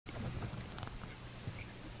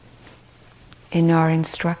In our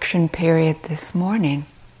instruction period this morning,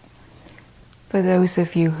 for those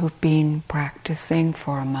of you who've been practicing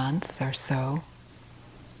for a month or so,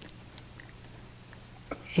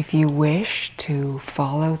 if you wish to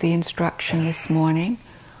follow the instruction this morning,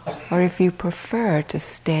 or if you prefer to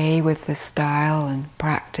stay with the style and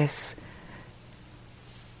practice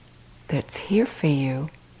that's here for you,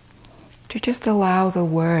 to just allow the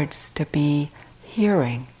words to be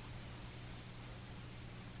hearing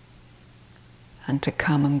and to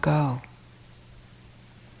come and go.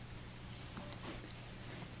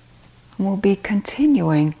 And we'll be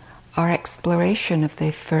continuing our exploration of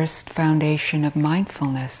the first foundation of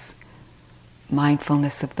mindfulness,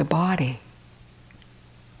 mindfulness of the body.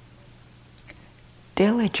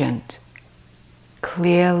 Diligent,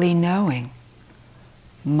 clearly knowing,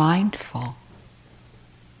 mindful,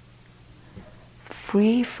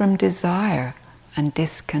 free from desire and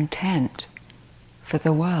discontent for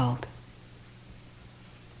the world.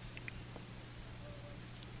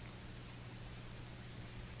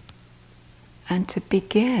 And to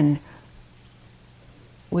begin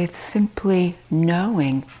with simply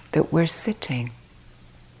knowing that we're sitting.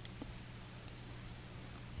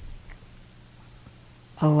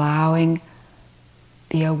 Allowing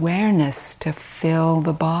the awareness to fill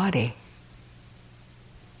the body.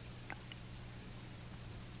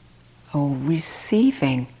 Or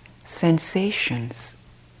receiving sensations.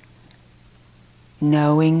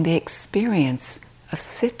 Knowing the experience of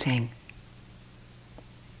sitting.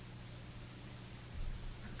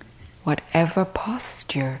 Whatever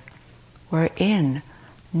posture we're in,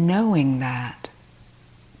 knowing that.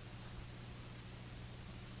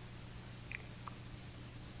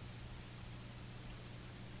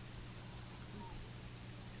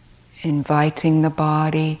 Inviting the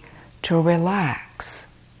body to relax,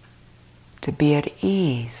 to be at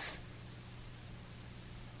ease.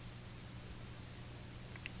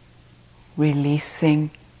 Releasing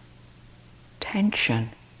tension.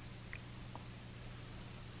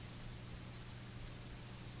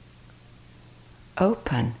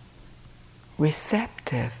 Open,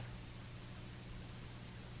 receptive.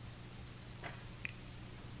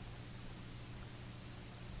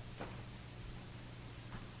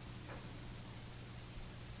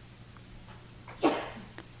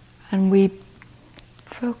 And we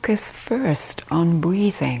focus first on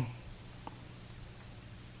breathing.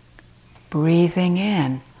 Breathing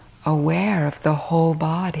in, aware of the whole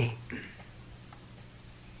body.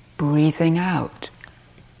 Breathing out,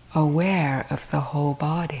 aware of the whole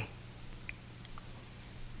body.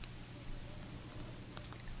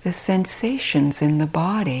 The sensations in the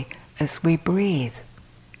body as we breathe.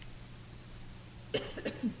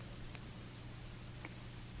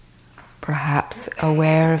 Perhaps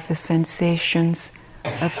aware of the sensations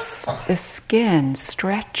of the skin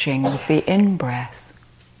stretching with the in-breath.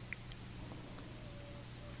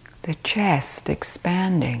 The chest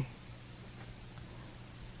expanding.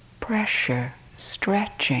 Pressure,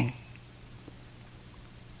 stretching,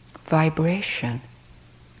 vibration,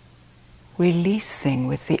 releasing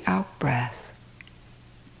with the out-breath.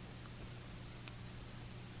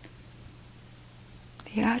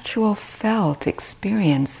 The actual felt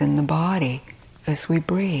experience in the body as we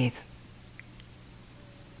breathe.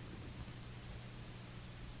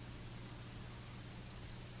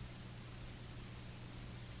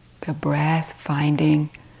 The breath finding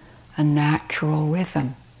a natural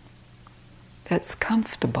rhythm that's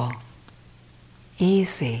comfortable,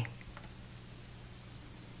 easy.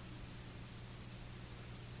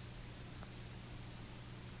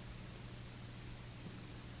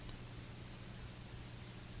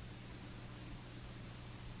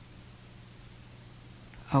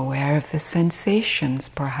 Aware of the sensations,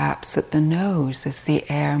 perhaps at the nose as the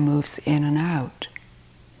air moves in and out.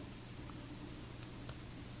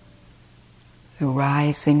 The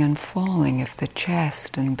rising and falling of the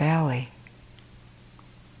chest and belly.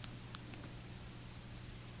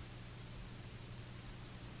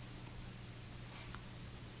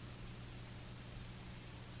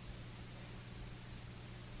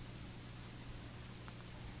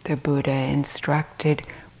 The Buddha instructed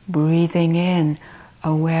breathing in,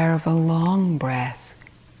 aware of a long breath.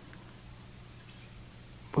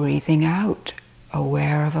 Breathing out,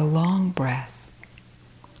 aware of a long breath.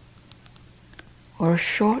 Or a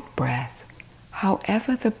short breath,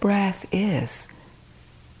 however the breath is,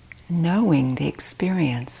 knowing the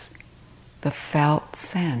experience, the felt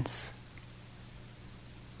sense.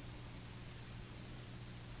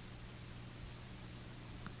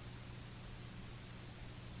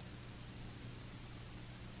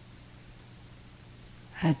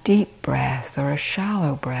 A deep breath or a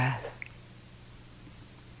shallow breath.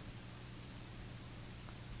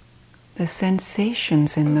 the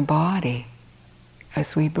sensations in the body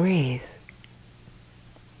as we breathe.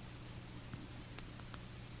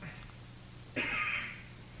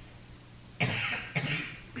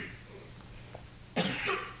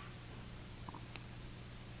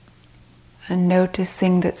 And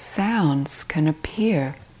noticing that sounds can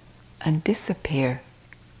appear and disappear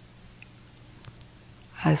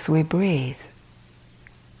as we breathe.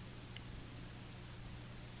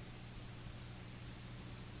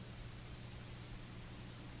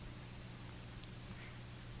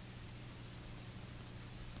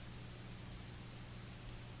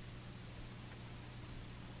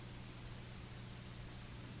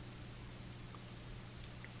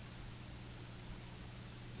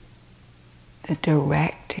 The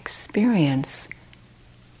direct experience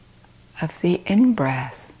of the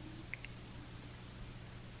in-breath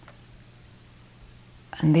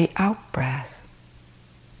and the out-breath.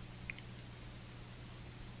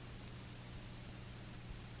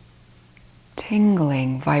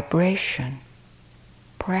 Tingling, vibration,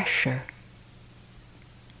 pressure.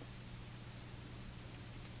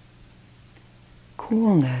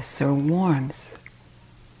 Coolness or warmth.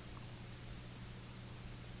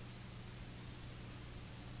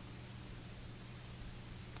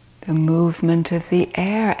 The movement of the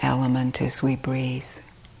air element as we breathe.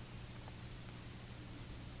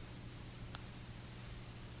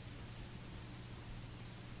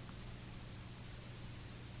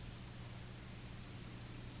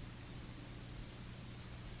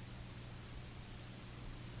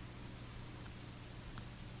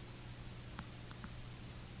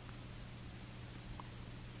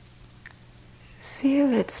 See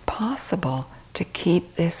if it's possible to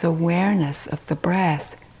keep this awareness of the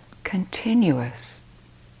breath continuous,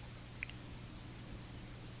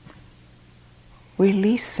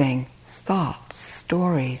 releasing thoughts,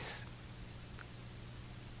 stories.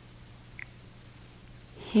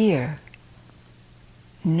 Here,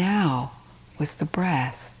 now, with the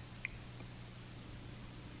breath.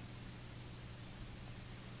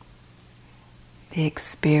 The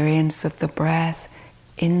experience of the breath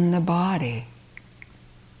in the body.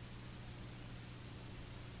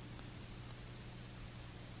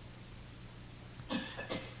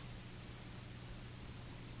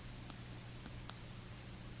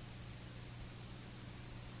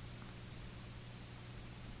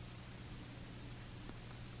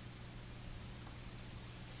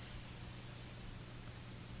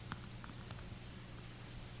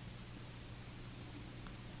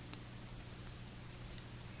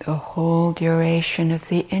 The whole duration of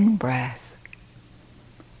the in-breath,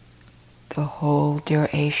 the whole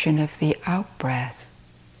duration of the out-breath,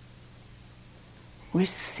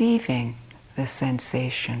 receiving the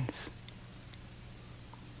sensations.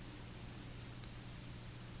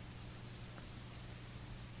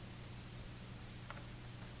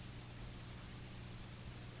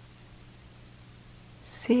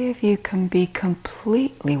 See if you can be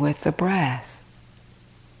completely with the breath,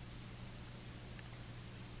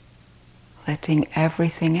 letting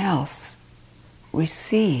everything else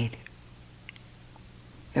recede.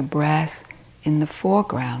 The breath in the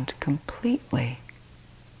foreground completely.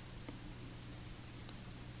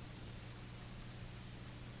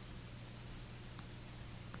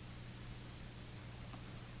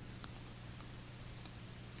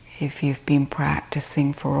 If you've been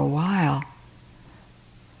practicing for a while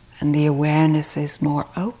and the awareness is more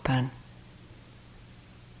open,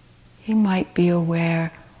 you might be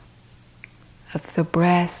aware of the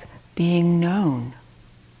breath being known,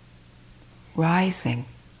 rising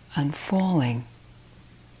and falling.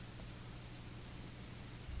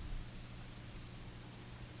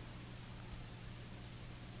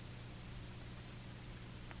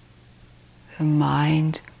 The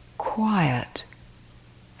mind quiet,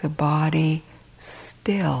 the body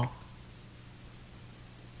still.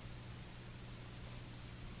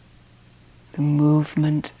 The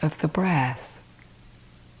movement of the breath.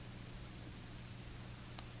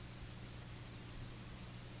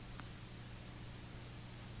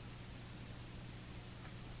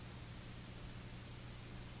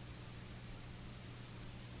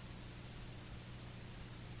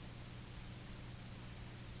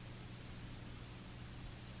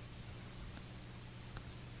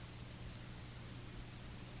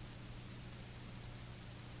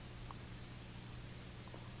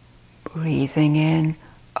 Breathing in,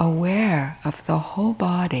 aware of the whole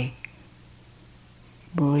body.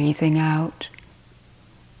 Breathing out,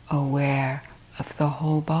 aware of the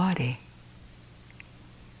whole body.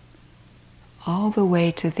 All the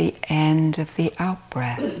way to the end of the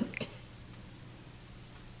out-breath.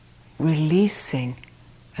 Releasing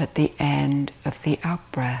at the end of the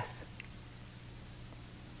out-breath.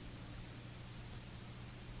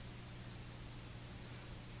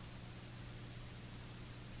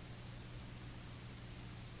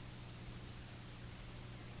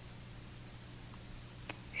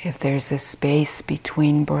 If there's a space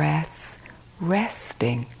between breaths,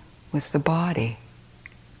 resting with the body.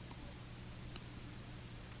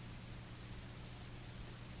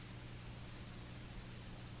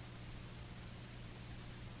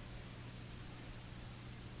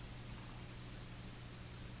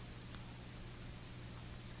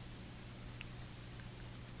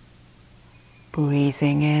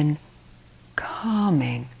 Breathing in,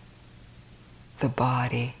 calming the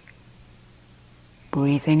body.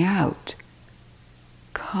 Breathing out,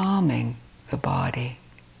 calming the body.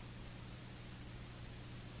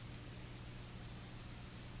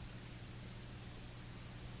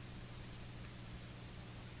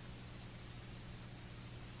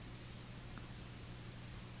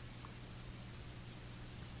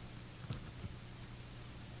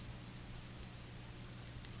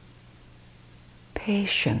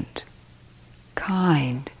 Patient,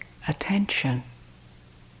 kind attention.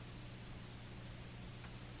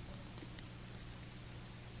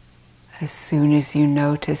 As soon as you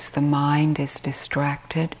notice the mind is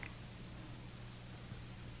distracted,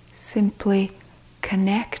 simply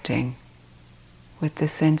connecting with the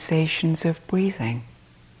sensations of breathing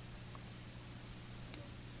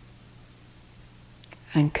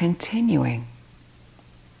and continuing.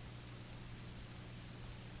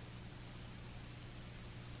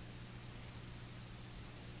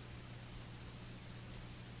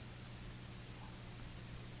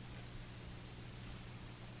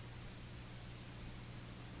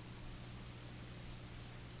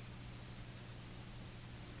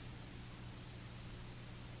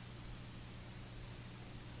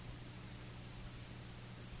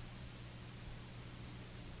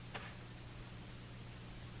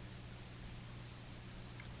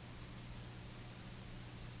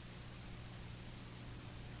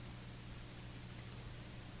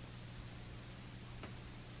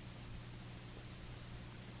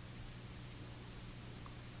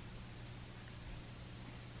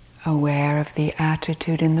 Aware of the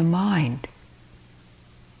attitude in the mind,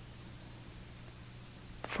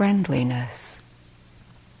 friendliness,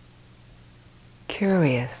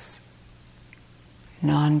 curious,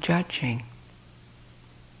 non-judging.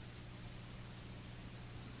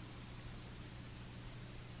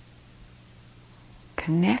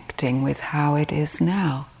 Connecting with how it is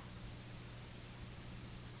now,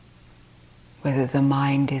 whether the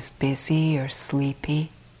mind is busy or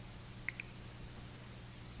sleepy.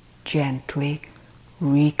 Gently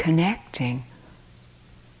reconnecting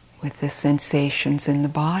with the sensations in the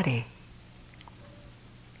body.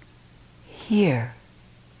 Here,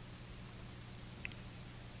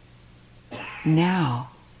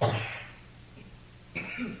 now,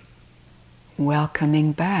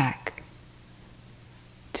 welcoming back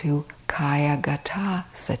to Kayagata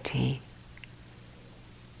Sati,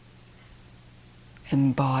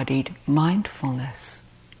 embodied mindfulness.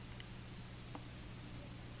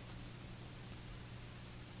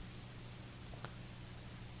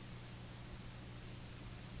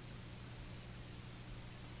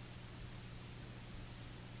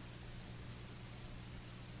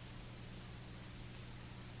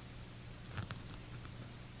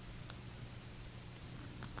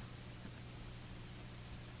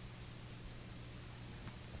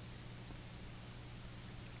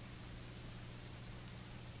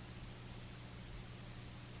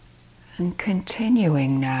 And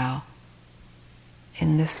continuing now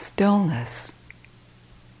in the stillness,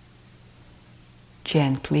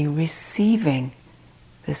 gently receiving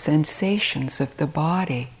the sensations of the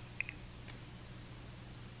body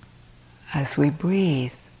as we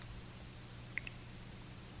breathe.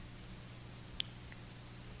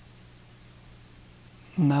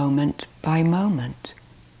 Moment by moment,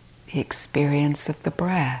 the experience of the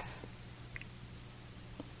breath.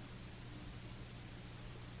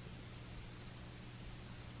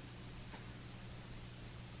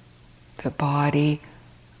 The body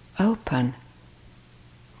open,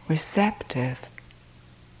 receptive,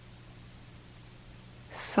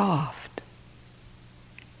 soft.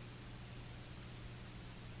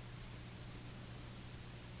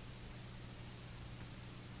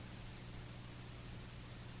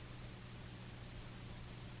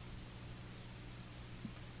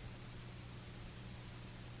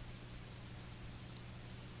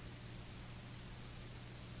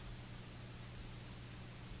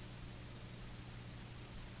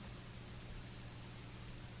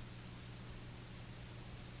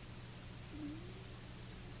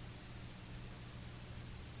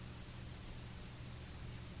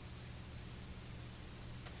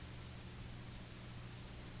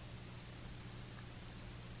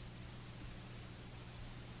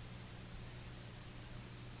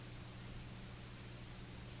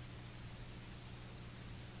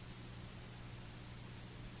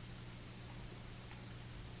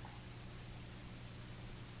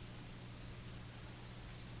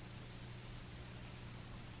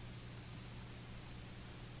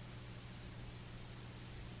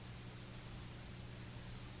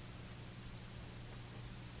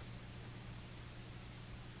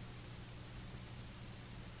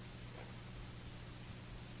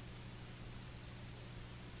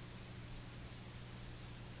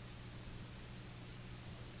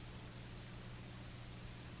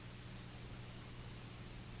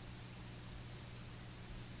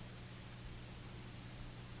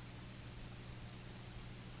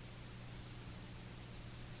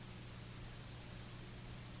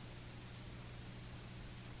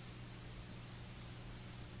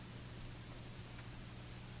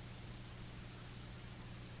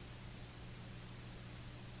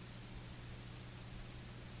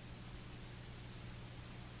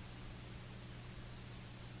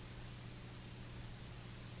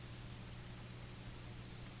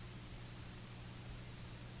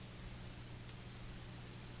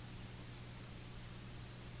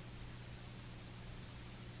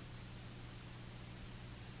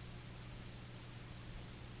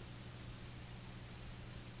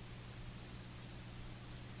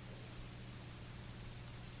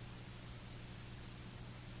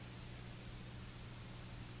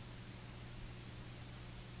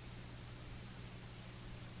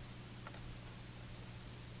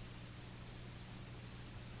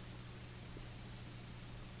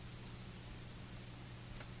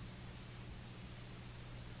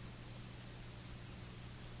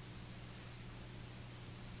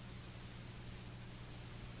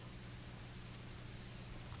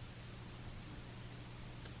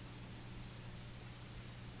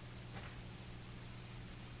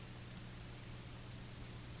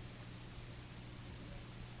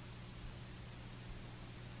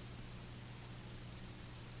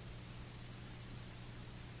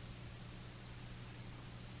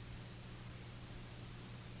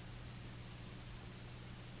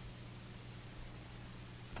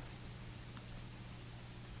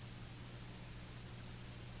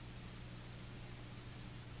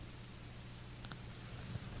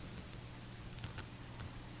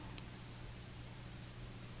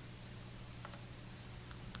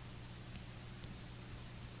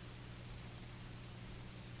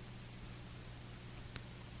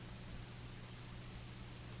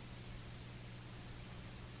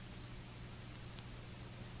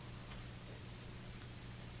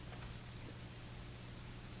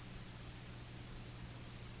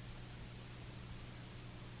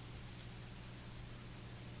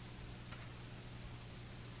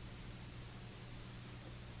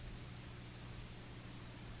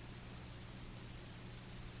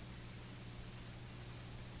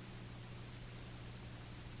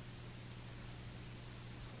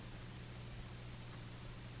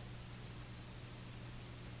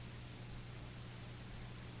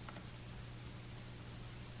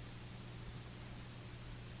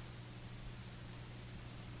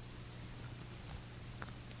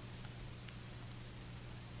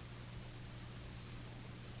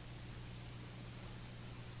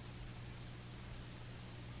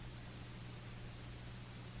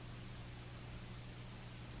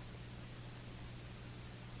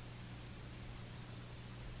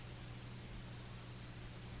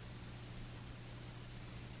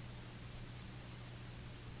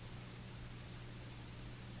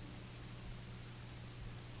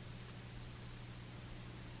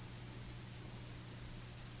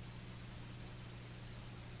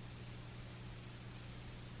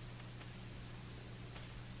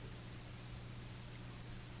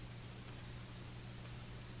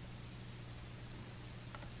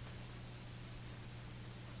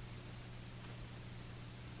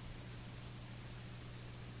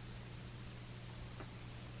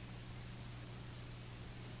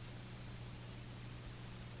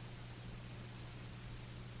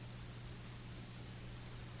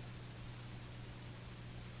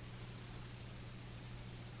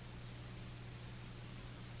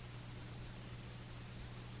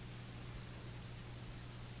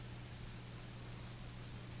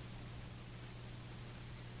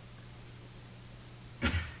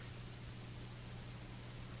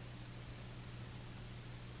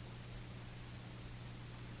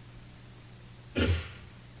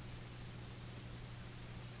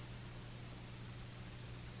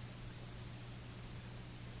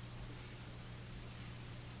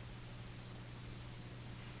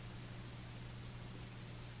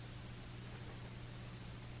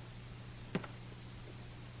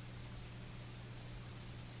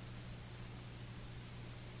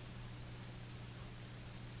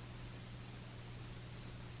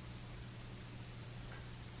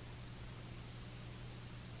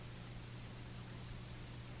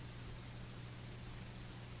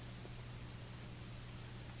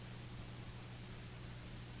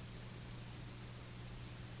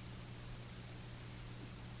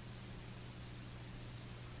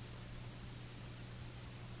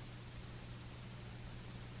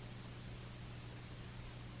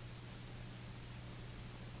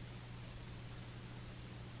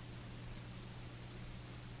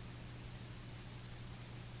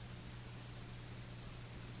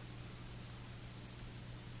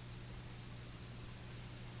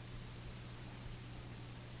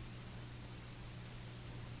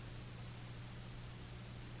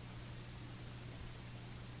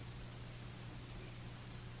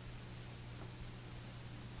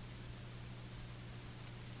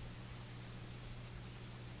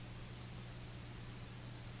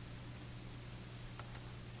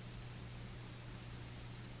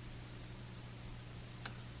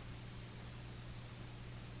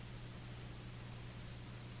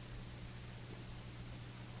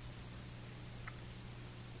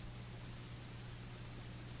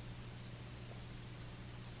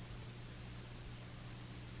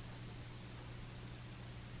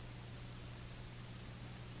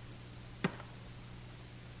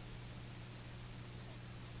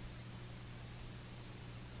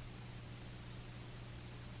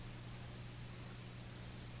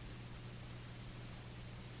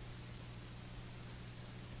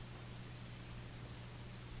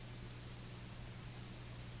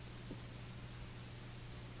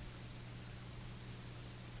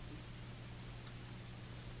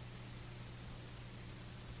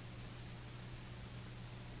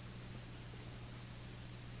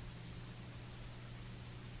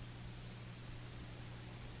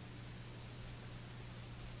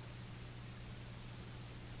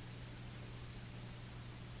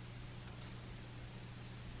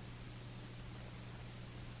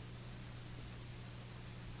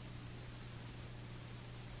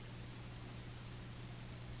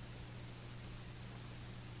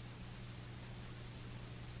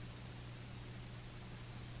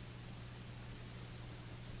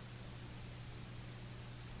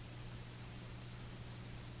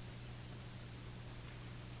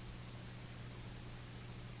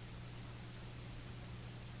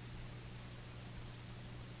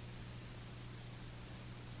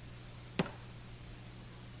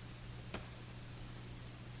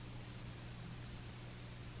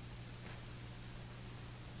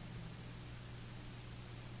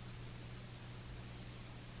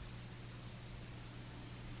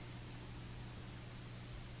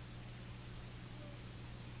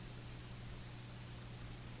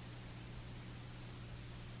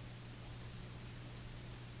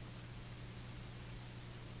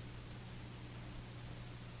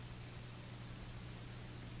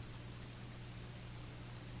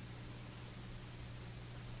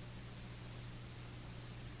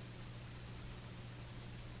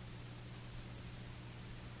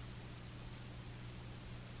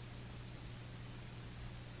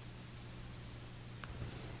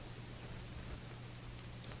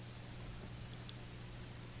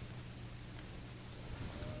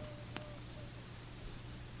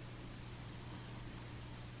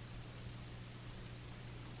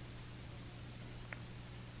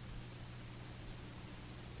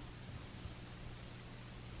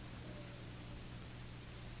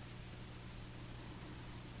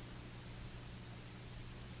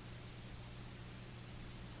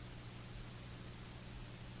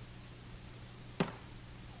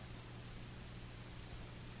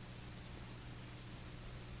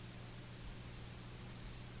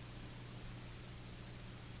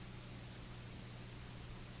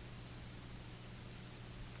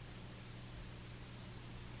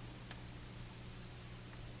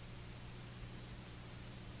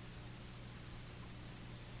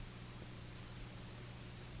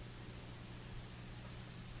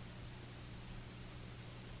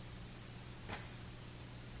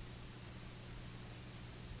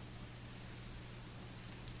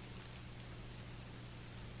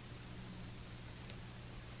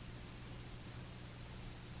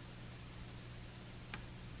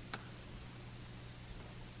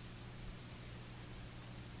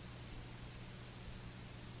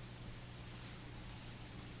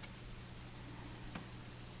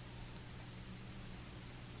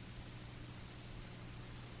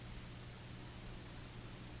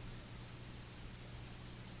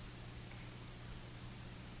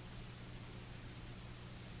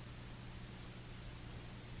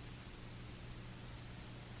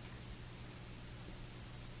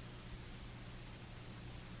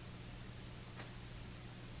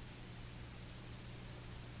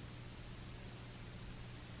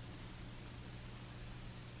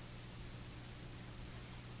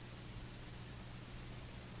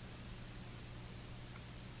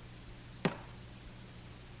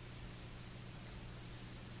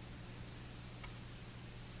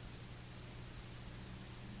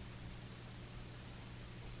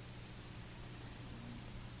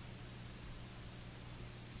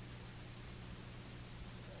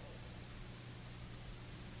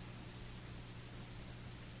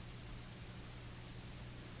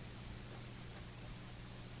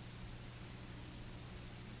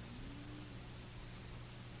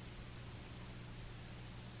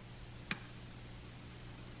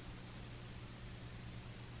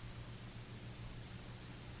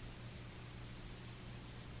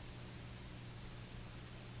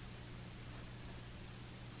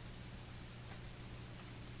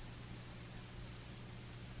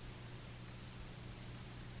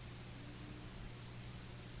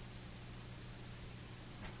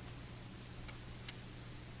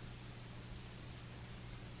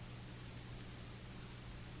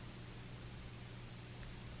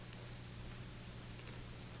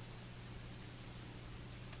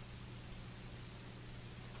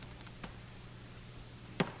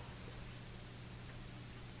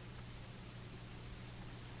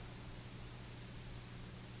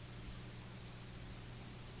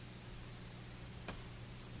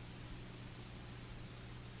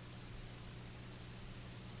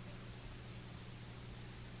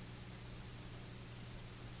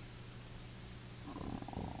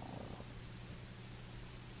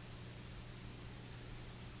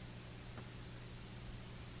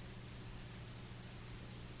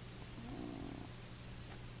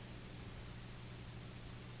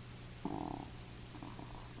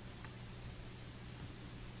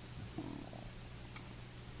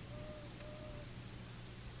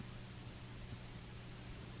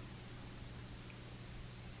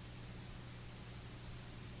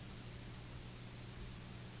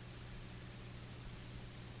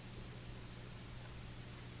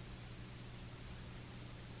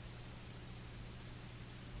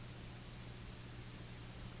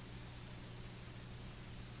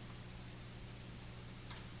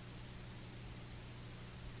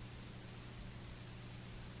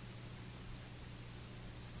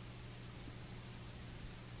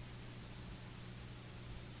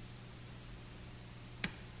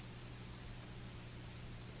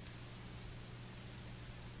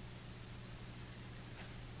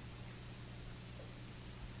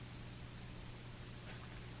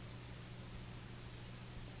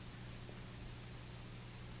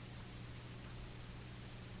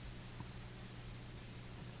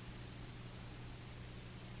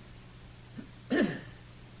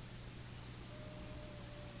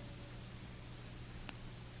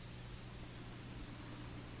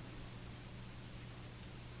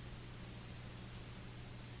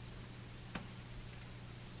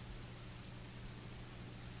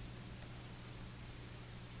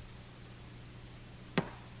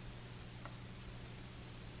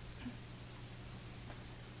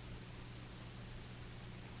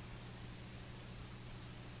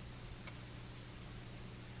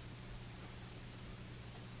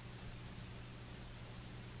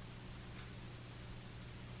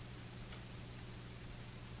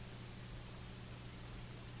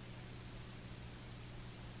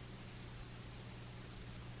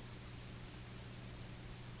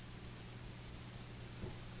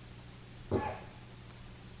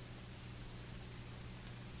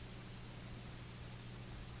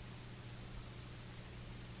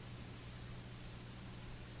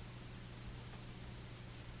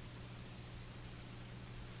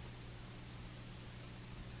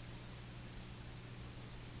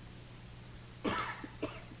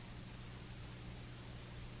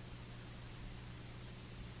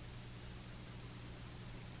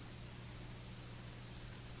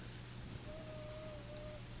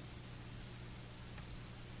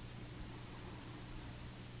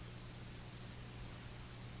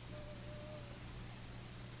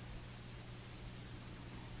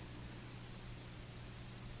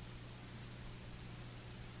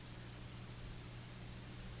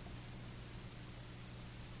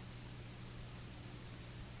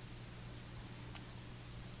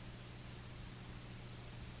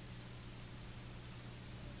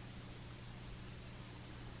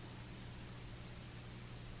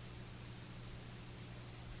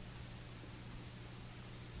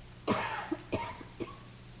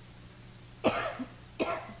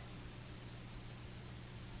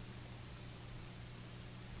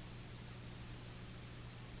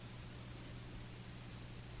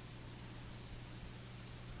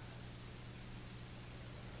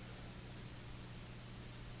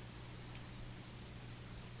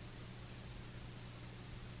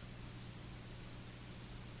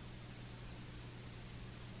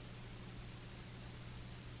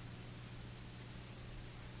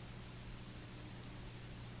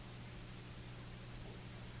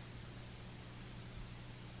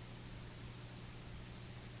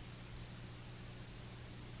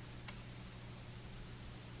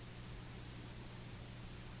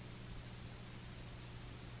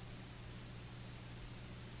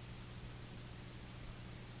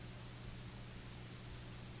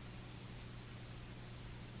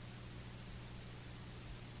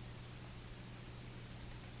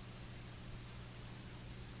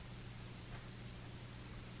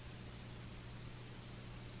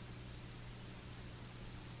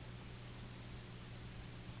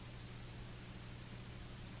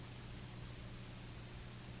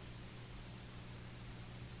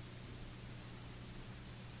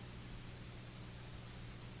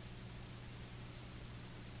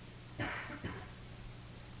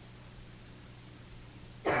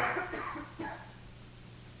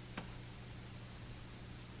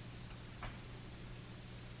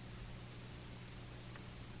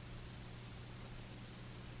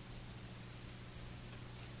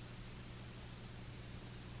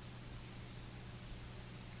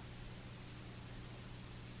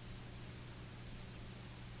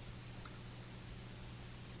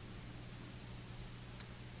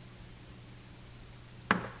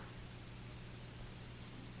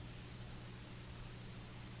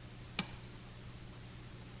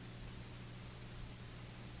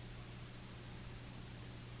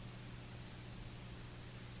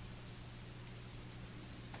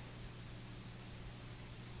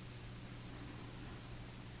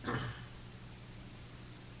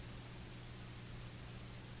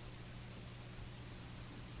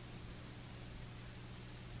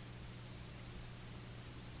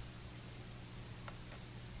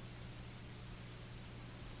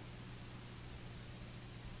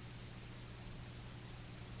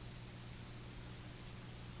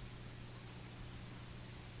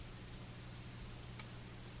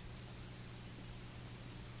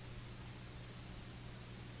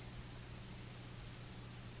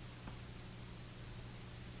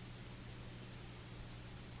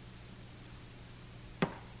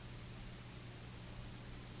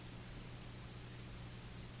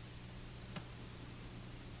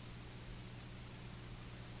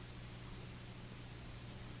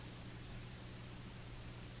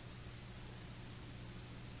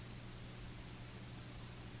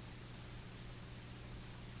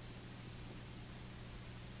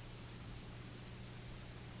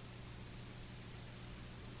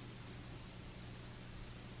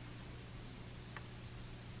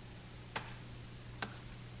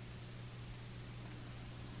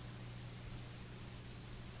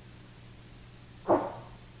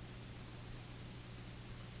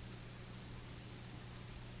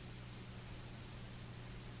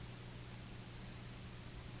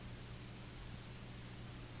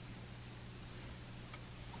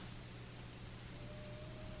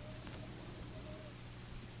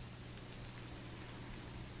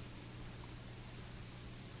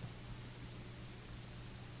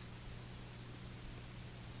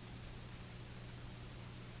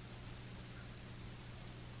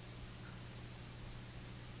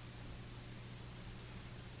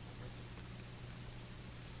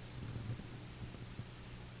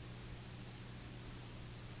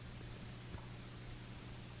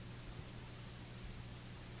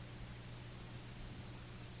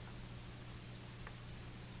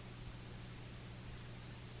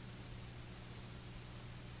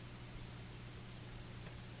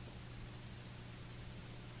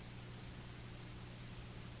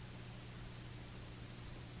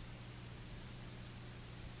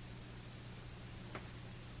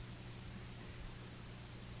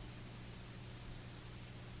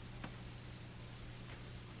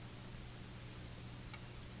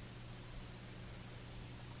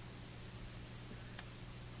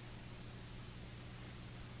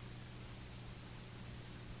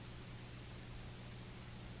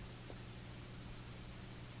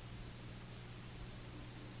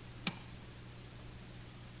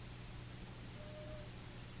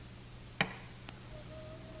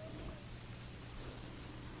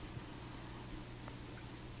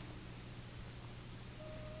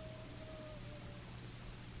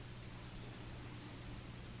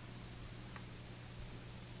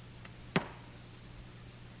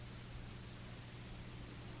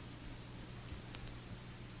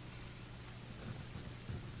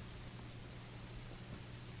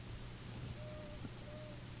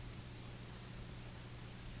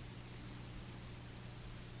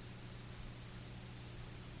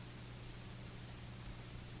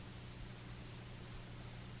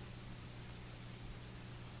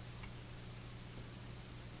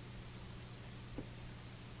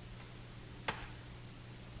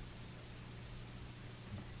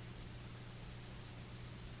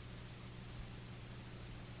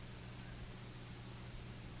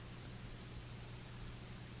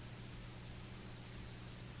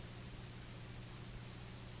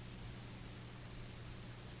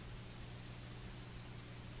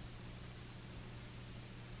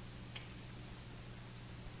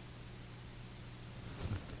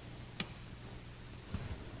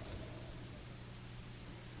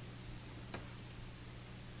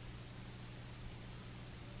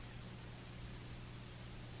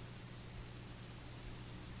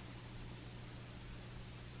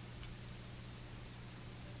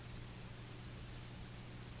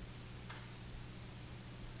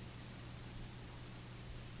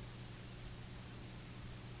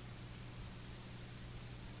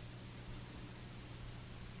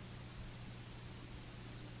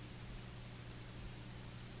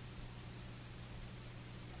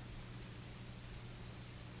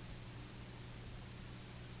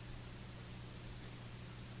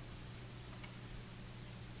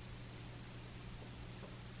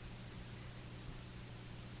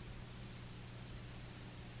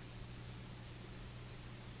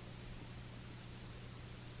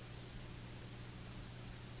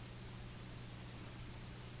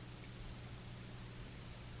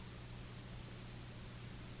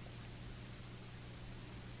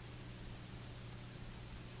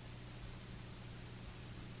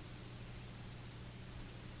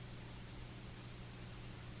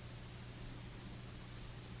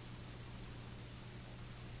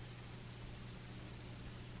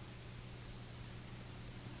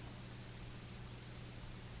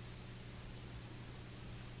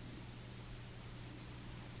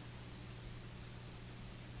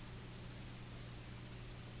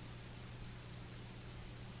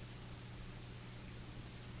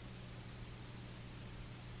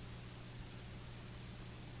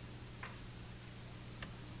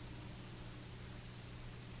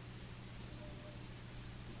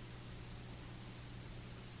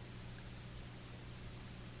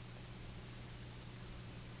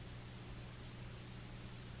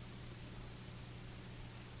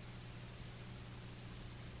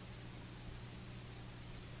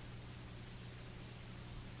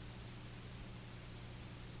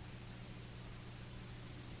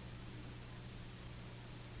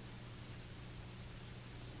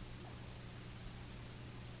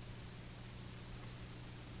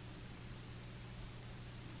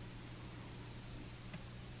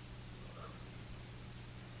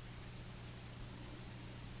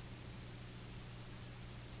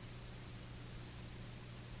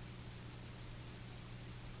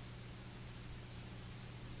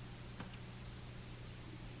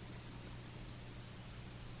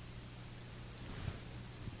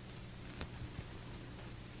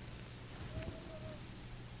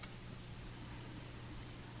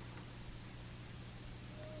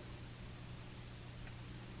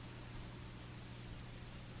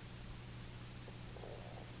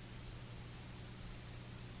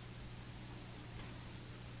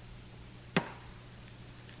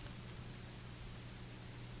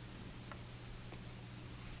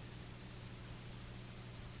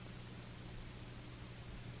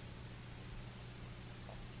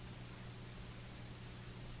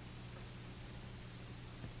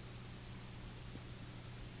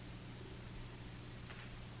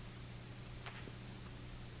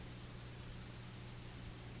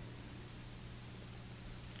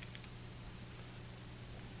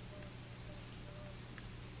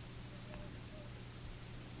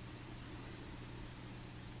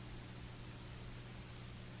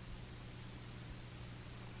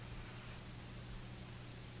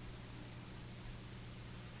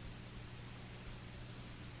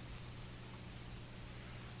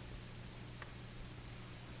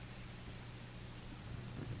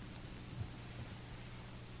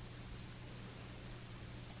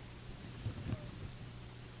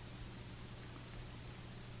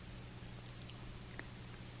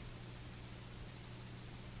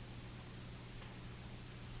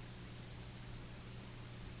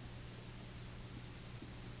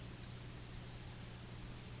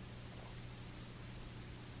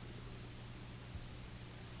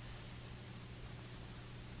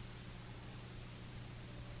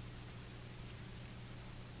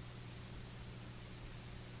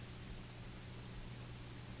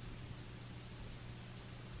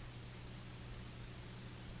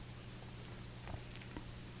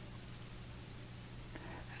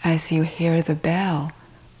 as you hear the bell,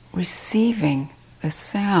 receiving the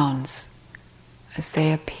sounds as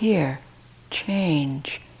they appear,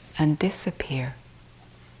 change, and disappear.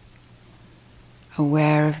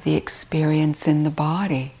 Aware of the experience in the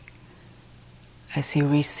body as you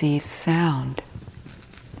receive sound.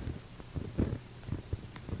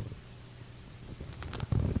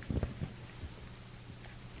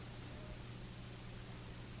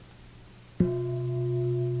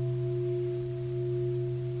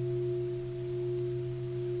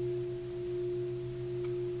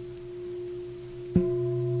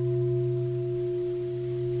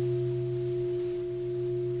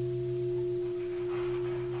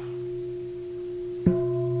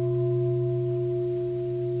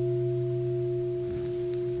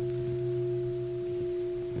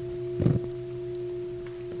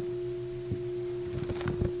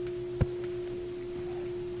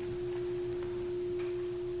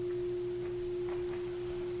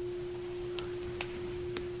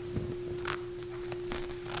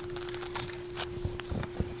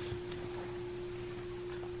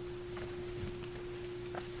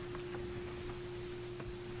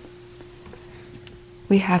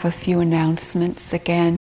 We have a few announcements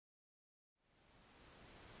again.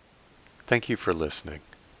 Thank you for listening.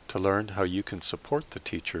 To learn how you can support the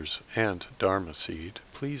teachers and Dharma Seed,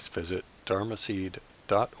 please visit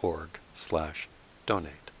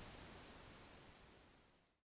dharmaseed.org/donate.